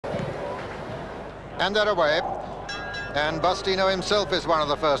And they're away. And Bustino himself is one of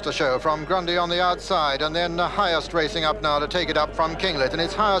the first to show, from Grundy on the outside, and then Highest racing up now to take it up from Kinglet. And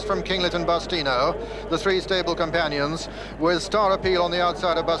it's Highest from Kinglet and Bustino, the three stable companions, with Star Appeal on the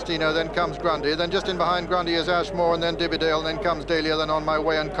outside of Bustino. Then comes Grundy. Then just in behind Grundy is Ashmore, and then Dividale, and then comes Dahlia, then On My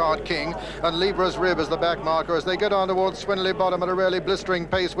Way and Card King. And Libra's Rib is the back marker as they get on towards Swindley Bottom at a really blistering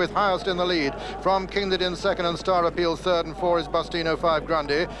pace, with Highest in the lead. From Kinglet in second and Star Appeal third, and 4 is Bustino, 5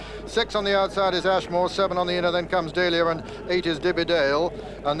 Grundy. 6 on the outside is Ashmore, 7 on the inner, then comes Dahlia, and 8 is Dividale,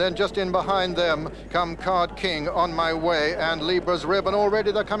 and then just in behind them come Card King, On My Way, and Libra's Rib, and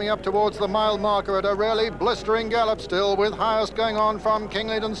already they're coming up towards the mile marker at a really blistering gallop still, with Highest going on from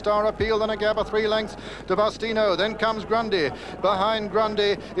Kinglet and Star Appeal, then a gap of 3 lengths to Bustino. Then comes Grundy. Behind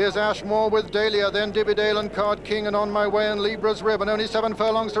Grundy is Ashmore with Dahlia, then Dividale and Card King and On My Way and Libra's Rib, and only 7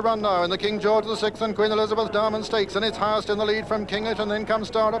 furlongs to run now in the King George VI and Queen Elizabeth Diamond Stakes, and it's Highest in the lead from Kinglet, and then comes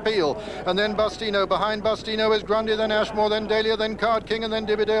Star Appeal, and then Bustino. Behind Bustino is Grundy, then Ashmore, then Dahlia, then Card King, and then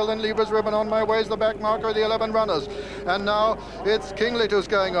Dividale, then Libra's Rib, and On My Way is the back marker of the 11 runners. And now it's Kinglet who's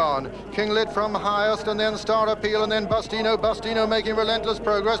going on. Kinglet from Highest, and then Star Appeal, and then Bustino. Bustino making relentless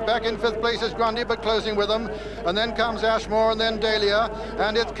progress. Back in 5th place is Grundy, but closing with them. And then comes Ashmore, and then Dahlia,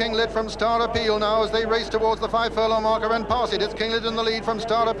 and it's Kinglet from Star Appeal now as they race towards the 5 furlong marker and pass it. It's Kinglet in the lead from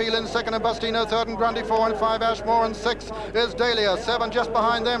Star Appeal in second, and Bustino third, and Grundy 4, and 5 Ashmore, and 6 is Dahlia. 7 just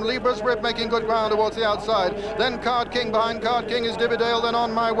behind them, Libra's Rib making good ground towards the outside. Then Card King. Behind Card King is Dividale, then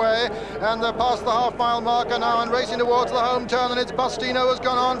On My Way, and they're past the half-mile marker now and racing towards the home turn, and it's Bustino has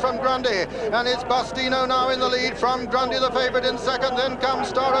gone on from Grundy, and it's Bustino now in the lead from Grundy, the favourite, in second. Then comes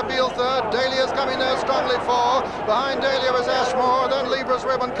Star Appeal third. Dahlia's coming there strongly 4. Behind Dahlia is Ashmore, then Libra's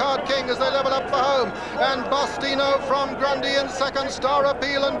Rib and Card King as they level up for home, and Bustino from Grundy in second, Star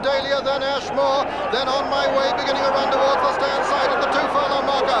Appeal and Dahlia, then Ashmore, then On My Way beginning a run towards the stand side of the 2 furlong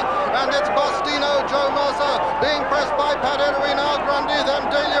marker,